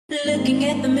Looking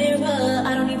at the mirror,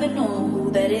 I don't even know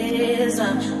who that is.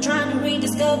 I'm trying to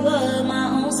rediscover my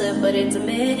own self, but it's a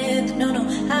myth. Don't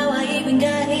know how I even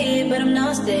got here, but I'm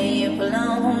not staying for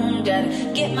long.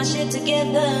 Gotta get my shit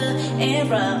together and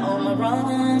right on my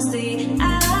wrongs. See,